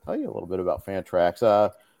we'll tell you a little bit about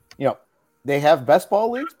Fantrax. They have best ball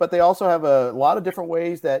leagues, but they also have a lot of different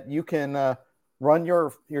ways that you can run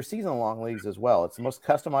your season-long leagues as well. It's the most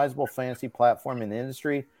customizable fantasy platform in the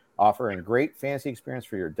industry, offering great fantasy experience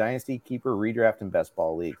for your dynasty, keeper, redraft, and best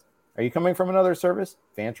ball leagues. Are you coming from another service?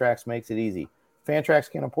 Fantrax makes it easy. Fantrax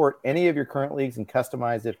can import any of your current leagues and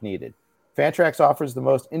customize if needed. Fantrax offers the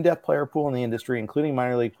most in-depth player pool in the industry, including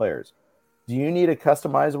minor league players. Do you need a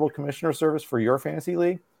customizable commissioner service for your fantasy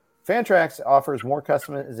league? Fantrax offers more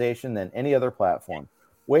customization than any other platform.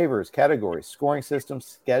 Waivers, categories, scoring systems,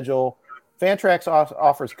 schedule. Fantrax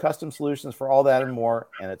offers custom solutions for all that and more,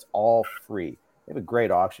 and it's all free. They have a great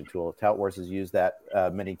auction tool. Tout Wars has used that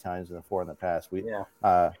many times before in the past.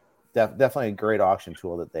 Definitely a great auction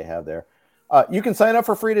tool that they have there. You can sign up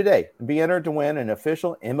for free today and be entered to win an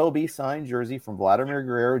official MLB signed jersey from Vladimir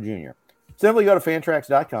Guerrero Jr. Simply go to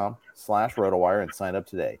fantrax.com/RotoWire and sign up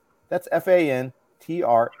today. That's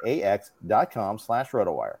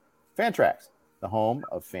fantrax.com/RotoWire. Fantrax, the home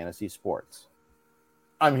of fantasy sports.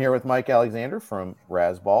 I'm here with Mike Alexander from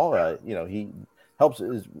Razzball. He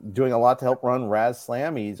is doing a lot to help run Raz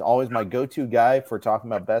Slam. He's always my go-to guy for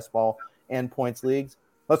talking about best ball and points leagues.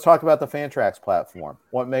 Let's talk about the Fantrax platform.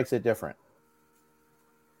 What makes it different?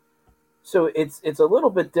 So it's a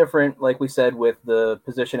little bit different, like we said, with the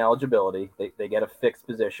position eligibility. They get a fixed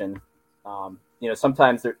position.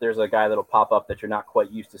 Sometimes there's a guy that'll pop up that you're not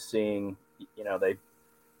quite used to seeing.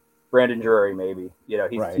 Brandon Drury, maybe.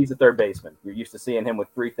 He's a third baseman. You're used to seeing him with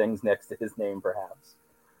 3 things next to his name, perhaps.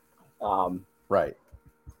 Right.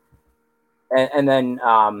 And then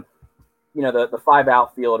the 5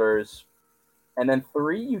 outfielders, and then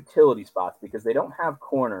 3 utility spots because they don't have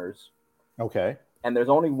corners. Okay. And there's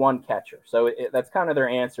only 1 catcher. So that's kind of their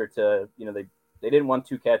answer to, they didn't want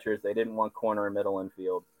 2 catchers. They didn't want corner and middle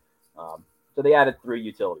infield. So they added 3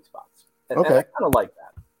 utility spots. And I kind of like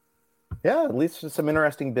that. Yeah, at least some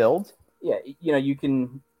interesting builds. Yeah,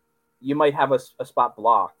 you might have a spot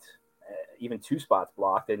blocked, even 2 spots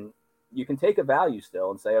blocked, and you can take a value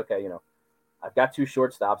still and say, okay, I've got 2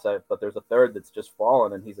 shortstops, but there's a third that's just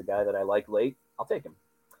fallen, and he's a guy that I like late. I'll take him.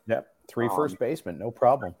 Yep, 3 first basemen, no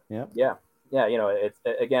problem. Yeah. It's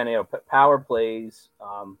again, power plays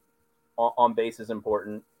on base is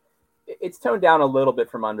important. It's toned down a little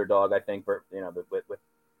bit from underdog, I think, with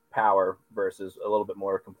power versus a little bit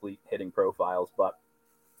more complete hitting profiles. But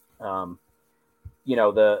the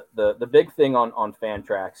big thing on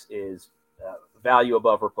Fantrax is value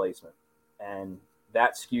above replacement, and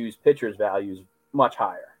that skews pitchers' values much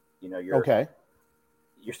higher. You're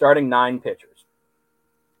starting 9 pitchers.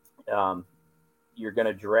 You're going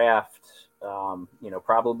to draft,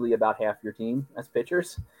 probably about half your team as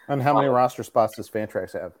pitchers. And how many roster spots does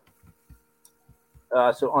Fantrax have?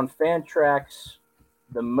 So on Fantrax,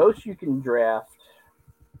 the most you can draft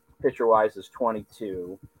pitcher-wise is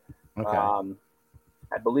 22. Okay. I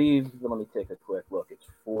believe, let me take a quick look. It's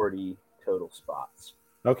 40 total spots.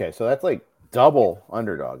 Okay, so that's like double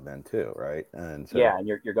underdog then too, right? And so... Yeah, and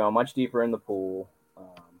you're going much deeper in the pool.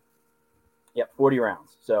 40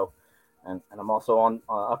 rounds. So, and I'm also on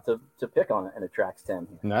up to pick on it, and it tracks 10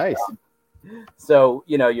 here. Nice. So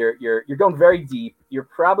you're going very deep. You're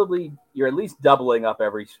at least doubling up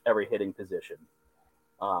every hitting position.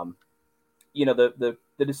 The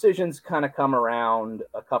decisions kind of come around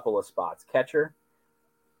a couple of spots. Catcher,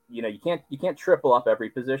 you can't triple up every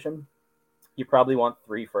position. You probably want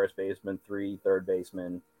 3 first basemen, 3 third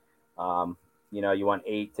basemen. You want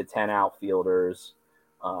 8 to 10 outfielders.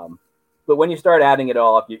 But when you start adding it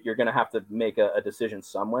all up, you're going to have to make a decision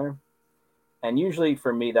somewhere. And usually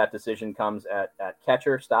for me, that decision comes at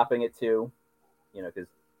catcher, stopping at 2, because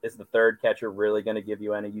is the third catcher really going to give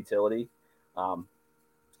you any utility?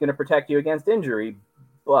 It's going to protect you against injury,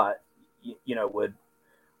 but, would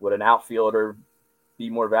an outfielder be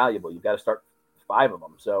more valuable? You've got to start 5 of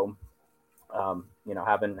them. So,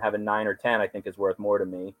 having 9 or 10, I think, is worth more to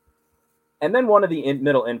me. And then one of the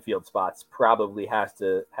middle infield spots probably has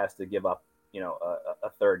to give up, a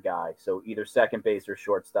third guy. So either second base or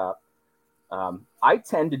shortstop. I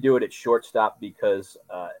tend to do it at shortstop because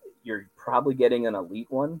you're probably getting an elite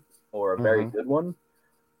one or a very good one.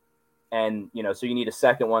 And, so you need a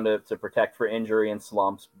second one to protect for injury and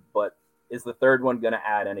slumps. But is the third one going to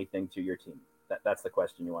add anything to your team? That's the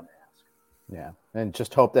question you want to ask. Yeah, and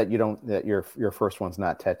just hope that that your first one's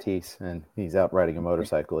not Tatis and he's out riding a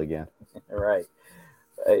motorcycle again. Right.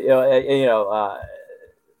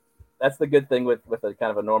 That's the good thing with a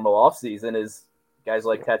kind of a normal off season is guys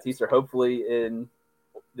like Tatis are hopefully in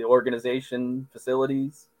the organization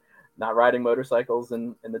facilities, not riding motorcycles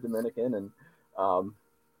in the Dominican, and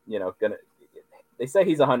they say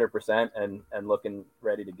he's 100% and looking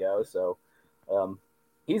ready to go. So.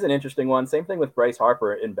 He's an interesting one. Same thing with Bryce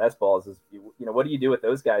Harper in best balls is, what do you do with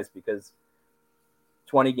those guys? Because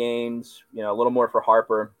 20 games, a little more for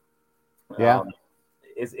Harper. Yeah.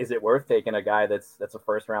 Is it worth taking a guy that's a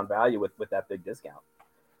first round value with that big discount?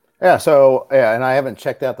 Yeah. So, and I haven't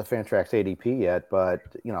checked out the Fantrax ADP yet, but,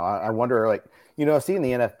 I wonder, seeing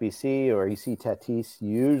the NFBC or you see Tatis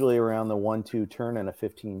usually around the 1-2 turn in a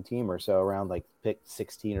 15 team or so, around like pick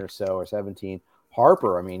 16 or so or 17.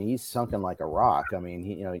 Harper, I mean, he's sunken like a rock. I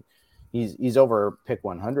mean, he's over pick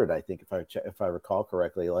 100, I think, if I recall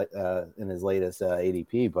correctly, in his latest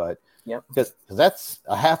ADP. But because that's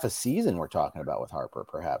a half a season we're talking about with Harper,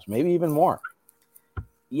 perhaps, maybe even more.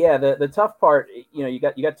 Yeah, the tough part, you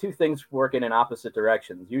got 2 things working in opposite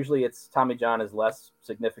directions. Usually, it's Tommy John is less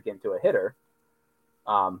significant to a hitter,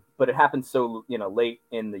 but it happens so late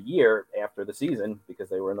in the year after the season because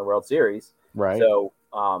they were in the World Series, right? So.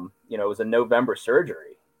 It was a November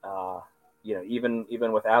surgery.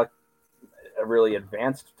 Even without a really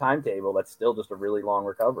advanced timetable, that's still just a really long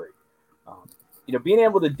recovery. Being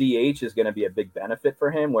able to DH is going to be a big benefit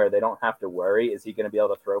for him where they don't have to worry, is he going to be able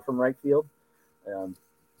to throw from right field?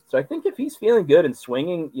 So I think if he's feeling good and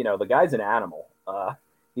swinging, the guy's an animal.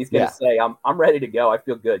 He's going to say, I'm ready to go. I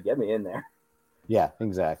feel good. Get me in there. Yeah,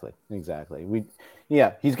 exactly. He's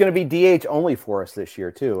going to be DH only for us this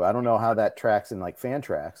year too. I don't know how that tracks in like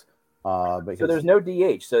Fantrax. So there's no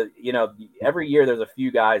DH. So, every year there's a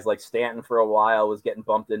few guys like Stanton for a while was getting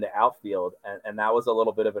bumped into outfield. And that was a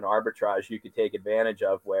little bit of an arbitrage you could take advantage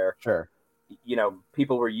of where, sure,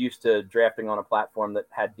 people were used to drafting on a platform that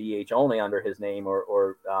had DH only under his name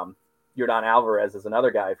or Yordan Alvarez is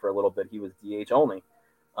another guy for a little bit. He was DH only.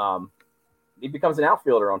 He becomes an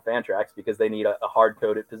outfielder on Fantrax because they need a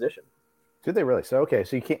hard-coded position. Did they really? So, okay.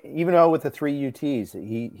 So you can't, even though with the 3 UTs,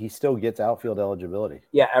 he still gets outfield eligibility.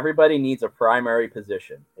 Yeah. Everybody needs a primary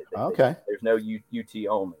position. Okay. There's no UT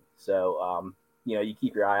only. So, you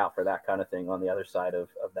keep your eye out for that kind of thing on the other side of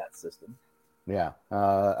that system. Yeah.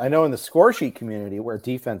 I know in the score sheet community where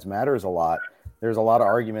defense matters a lot, there's a lot of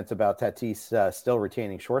arguments about Tatis still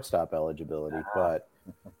retaining shortstop eligibility, but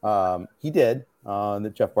he did.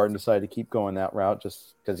 That Jeff Barton decided to keep going that route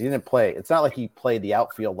just because he didn't play. It's not like he played the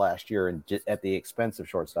outfield last year and at the expense of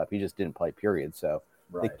shortstop. He just didn't play, period. So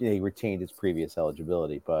he retained his previous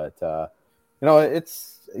eligibility. But,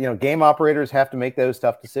 it's, game operators have to make those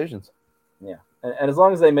tough decisions. Yeah. And as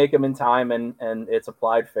long as they make them in time and it's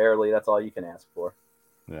applied fairly, that's all you can ask for.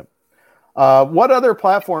 Yep. What other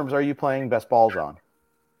platforms are you playing best balls on?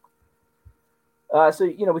 So,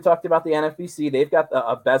 we talked about the NFBC. They've got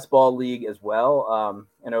a best ball league as well,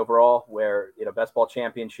 and overall where, best ball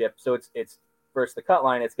championship. So it's versus the cut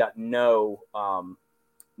line. It's got no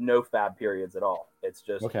fab periods at all. It's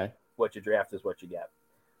just what you draft is what you get.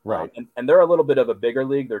 Right. And they're a little bit of a bigger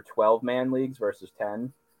league. They're 12-man leagues versus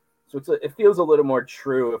 10. So it feels a little more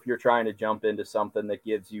true if you're trying to jump into something that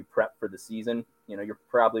gives you prep for the season. You're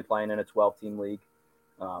probably playing in a 12-team league.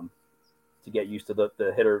 To get used to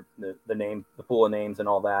the hitter, the name, the pool of names and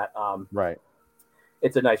all that. Right.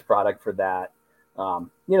 It's a nice product for that.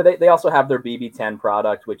 They also have their BB10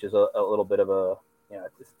 product, which is a little bit of a,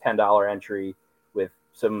 it's a $10 entry with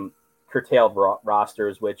some curtailed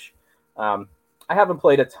rosters, which I haven't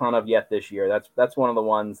played a ton of yet this year. That's one of the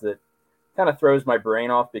ones that kind of throws my brain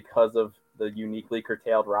off because of the uniquely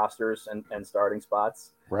curtailed rosters and starting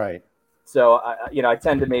spots. Right. So, I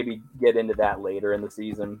tend to maybe get into that later in the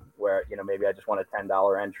season where, maybe I just want a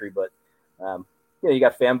 $10 entry, but you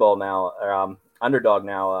got Fanball now, or Underdog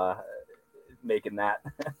now, making that.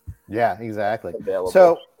 Yeah, exactly. Available.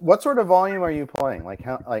 So, what sort of volume are you playing? Like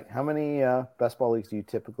how many best ball leagues do you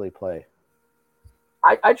typically play?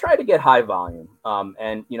 I try to get high volume.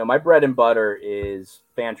 And my bread and butter is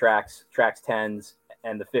Fantrax, Trax 10s,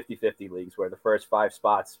 and the 50-50 leagues, where the first 5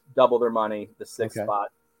 spots double their money, the 6th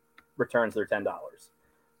spot returns their $10.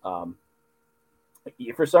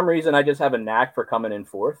 For some reason, I just have a knack for coming in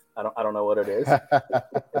fourth. I don't know what it is.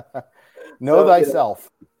 Know thyself.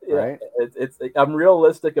 Right. I'm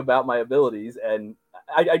realistic about my abilities, and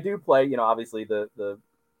I do play. Obviously the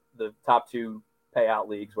top 2 payout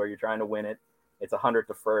leagues where you're trying to win it. It's 100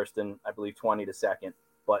 to first, and I believe 20 to second.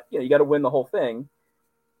 But you got to win the whole thing.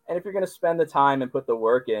 And if you're going to spend the time and put the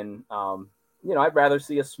work in, I'd rather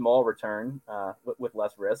see a small return with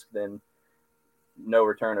less risk than no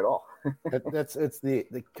return at all. It's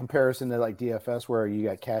the comparison to like DFS, where you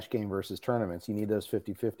got cash game versus tournaments. You need those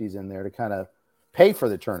 50-50s in there to kind of pay for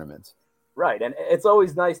the tournaments. Right. And it's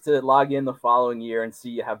always nice to log in the following year and see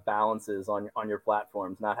you have balances on your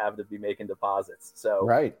platforms, not have to be making deposits. So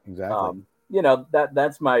right, exactly.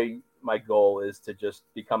 That's my goal, is to just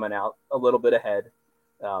be coming out a little bit ahead.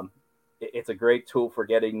 It's a great tool for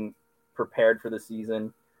getting prepared for the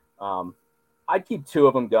season. I'd keep 2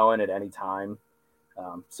 of them going at any time.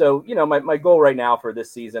 So my goal right now for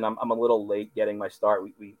this season, I'm a little late getting my start.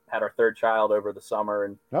 We had our 3rd child over the summer,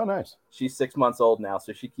 and oh, nice. She's 6 months old now,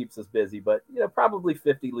 so she keeps us busy. But probably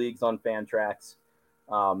 50 leagues on Fantrax,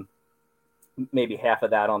 maybe half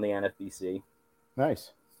of that on the NFBC.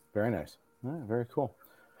 Nice, very nice. All right, very cool.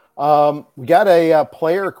 We got a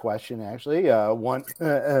player question, actually. One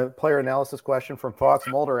player analysis question from Fox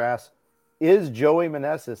Mulder asks, is Joey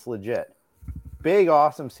Meneses legit? Big,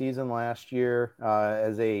 awesome season last year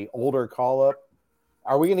as a older call-up.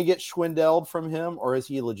 Are we going to get Schwindeled from him, or is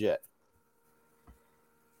he legit?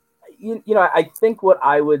 I think what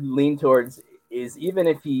I would lean towards is, even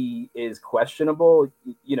if he is questionable,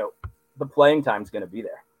 the playing time's going to be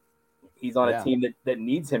there. He's on a team that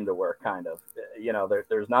needs him to work, kind of.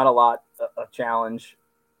 There's not a lot of challenge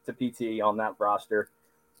to PT on that roster.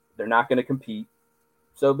 They're not going to compete,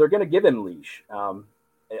 so they're going to give him leash.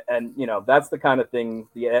 And that's the kind of thing,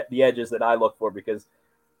 the edges that I look for, because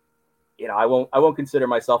I won't consider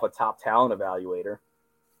myself a top talent evaluator,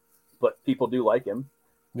 but people do like him.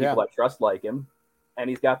 People I trust like him, and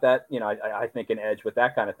he's got that, I think, an edge with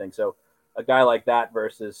that kind of thing. So a guy like that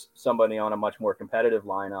versus somebody on a much more competitive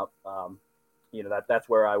lineup, that's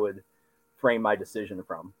where I would frame my decision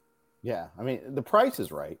from. Yeah, I mean, the price is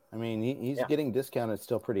right. I mean, he's getting discounted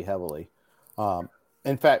still pretty heavily.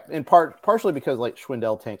 In fact, partially because like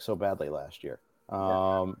Schwindel tanked so badly last year.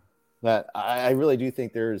 That I really do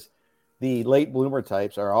think there's the late bloomer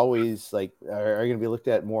types are always are going to be looked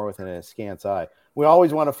at more with an askance eye. We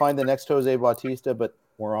always want to find the next Jose Bautista, but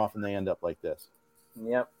more often they end up like this.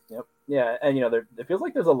 Yep. Yeah, and it feels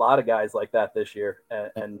like there's a lot of guys like that this year,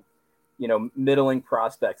 and middling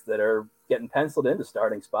prospects that are getting penciled into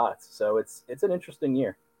starting spots. So it's an interesting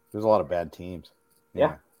year. There's a lot of bad teams.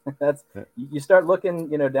 Yeah. You start looking,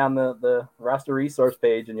 down the roster resource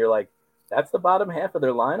page, and you're like, that's the bottom half of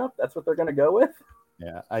their lineup. That's what they're going to go with.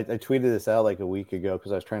 Yeah, I tweeted this out like a week ago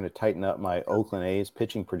because I was trying to tighten up my Oakland A's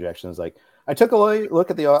pitching projections. Like, I took a look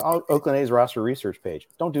at the Oakland A's roster research page.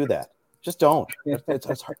 Don't do that. Just don't.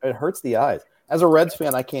 It hurts the eyes. As a Reds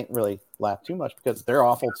fan, I can't really laugh too much because they're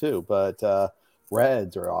awful too. But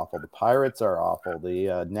Reds are awful. The Pirates are awful.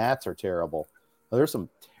 The Nats are terrible. There's some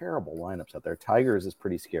terrible lineups out there. Tigers is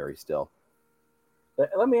pretty scary still.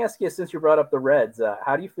 Let me ask you, since you brought up the Reds,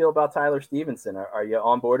 how do you feel about Tyler Stevenson? Are you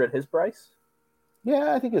on board at his price?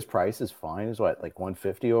 Yeah, I think his price is fine. It's like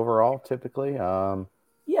 150 overall typically.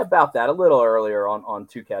 Yeah, about that. A little earlier on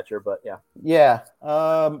 2 catcher, but yeah. Yeah.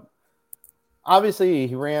 Obviously,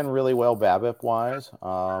 he ran really well BABIP wise,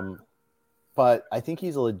 but I think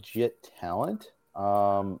he's a legit talent.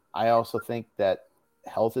 I also think that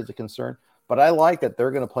health is a concern, but I like that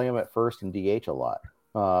they're going to play him at first and DH a lot.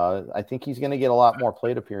 I think he's going to get a lot more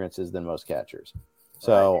plate appearances than most catchers.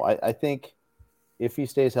 So right. I think if he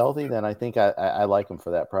stays healthy, then I think I like him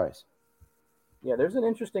for that price. Yeah, there's an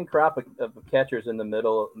interesting crop of catchers in the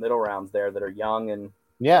middle rounds there that are young and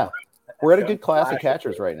we're at a good class of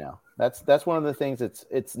catchers right now. That's one of the things.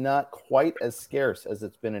 It's not quite as scarce as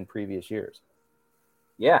it's been in previous years.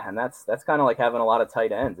 Yeah, and that's kind of like having a lot of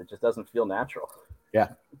tight ends. It just doesn't feel natural. Yeah,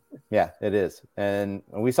 it is. And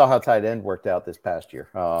we saw how tight end worked out this past year.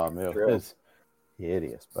 It was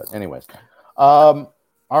hideous. But anyways, all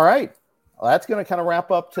right. Well, that's going to kind of wrap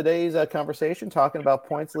up today's conversation talking about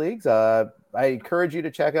points leagues. I encourage you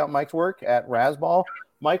to check out Mike's work at Razzball.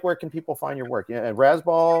 Mike, where can people find your work? Yeah,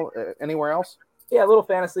 Razzball, anywhere else? Yeah, a little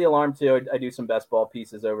Fantasy Alarm too. I do some best ball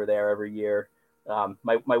pieces over there every year.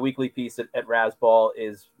 My weekly piece at Razzball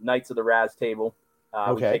is Knights of the Raz Table.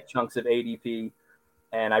 We take chunks of ADP,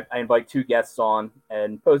 and I invite 2 guests on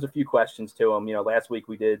and pose a few questions to them. Last week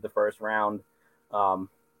we did the first round. So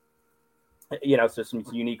some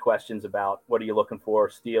unique questions about what are you looking for,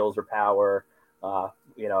 steals or power, a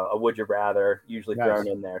would you rather usually thrown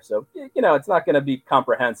in there. So, it's not going to be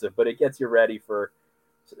comprehensive, but it gets you ready for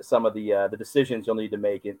some of the decisions you'll need to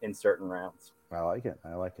make in certain rounds. I like it.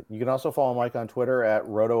 You can also follow Mike on Twitter at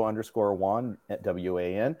roto_1 at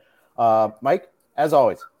WAN. Mike, as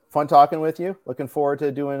always, fun talking with you. Looking forward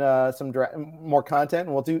to doing some more content,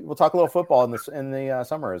 and we'll talk a little football in the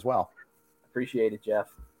summer as well. Appreciate it, Jeff.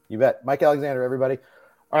 You bet. Mike Alexander, everybody.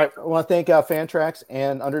 All right, I want to thank Fantrax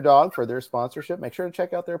and Underdog for their sponsorship. Make sure to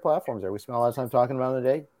check out their platforms there. We spent a lot of time talking about it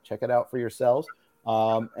today. Check it out for yourselves,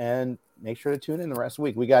 and make sure to tune in the rest of the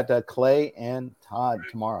week. We got Clay and Todd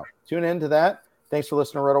tomorrow. Tune in to that. Thanks for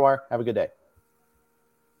listening to RotoWire. Have a good day.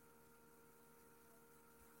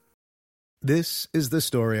 This is the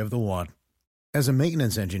story of the one. As a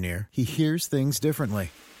maintenance engineer, he hears things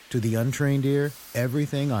differently. To the untrained ear,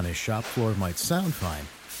 everything on his shop floor might sound fine,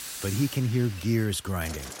 but he can hear gears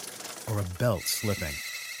grinding or a belt slipping.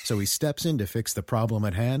 So he steps in to fix the problem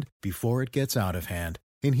at hand before it gets out of hand.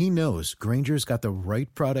 And he knows Grainger's got the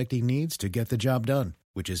right product he needs to get the job done,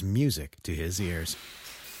 which is music to his ears.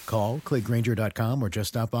 Call, click Grainger.com, or just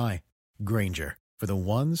stop by. Grainger, for the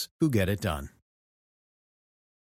ones who get it done.